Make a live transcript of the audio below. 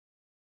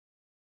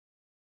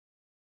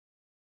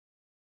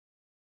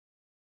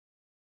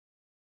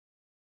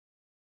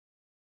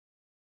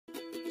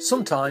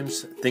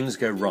Sometimes things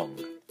go wrong,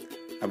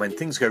 and when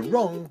things go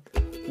wrong,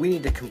 we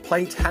need a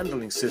complaint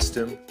handling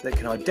system that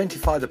can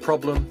identify the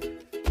problem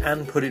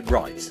and put it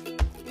right.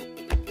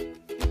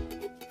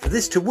 For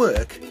this to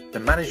work, the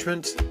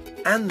management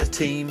and the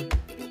team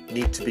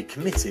need to be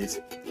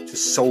committed to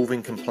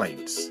solving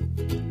complaints,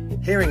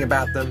 hearing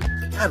about them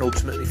and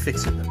ultimately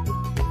fixing them.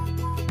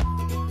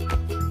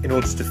 In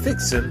order to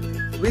fix them,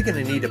 we're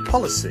going to need a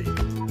policy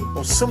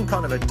or some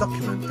kind of a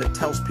document that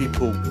tells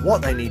people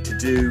what they need to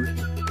do,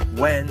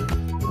 when,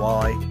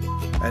 why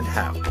and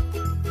how.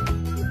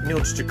 In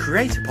order to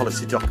create a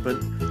policy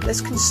document,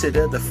 let's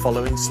consider the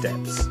following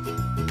steps.